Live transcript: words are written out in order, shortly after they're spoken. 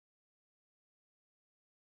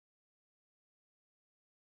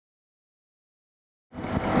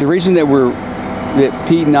The reason that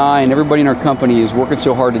Pete and I and everybody in our company is working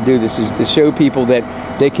so hard to do this is to show people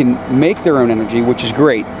that they can make their own energy, which is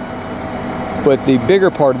great. But the bigger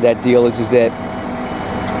part of that deal is that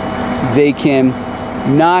they can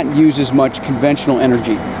not use as much conventional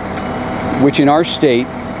energy, which in our state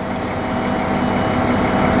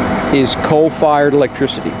is coal-fired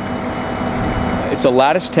electricity. It's a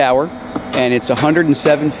lattice tower, and it's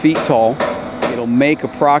 107 feet tall. It'll make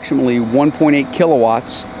approximately 1.8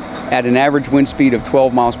 kilowatts at an average wind speed of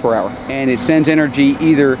 12 miles per hour. And it sends energy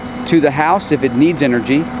either to the house if it needs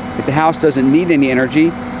energy. If the house doesn't need any energy,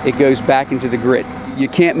 it goes back into the grid. You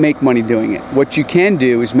can't make money doing it. What you can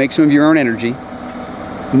do is make some of your own energy,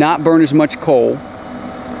 not burn as much coal,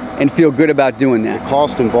 and feel good about doing that. The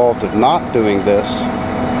cost involved of not doing this,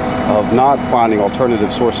 of not finding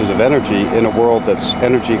alternative sources of energy in a world that's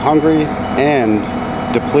energy hungry and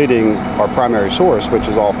depleting our primary source, which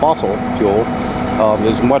is all fossil fuel,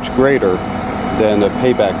 is much greater than a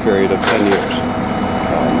payback period of 10 years.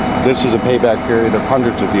 This is a payback period of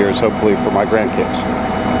hundreds of years, hopefully, for my grandkids.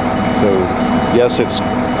 So yes, it's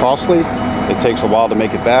costly, it takes a while to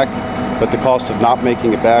make it back, but the cost of not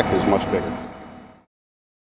making it back is much bigger.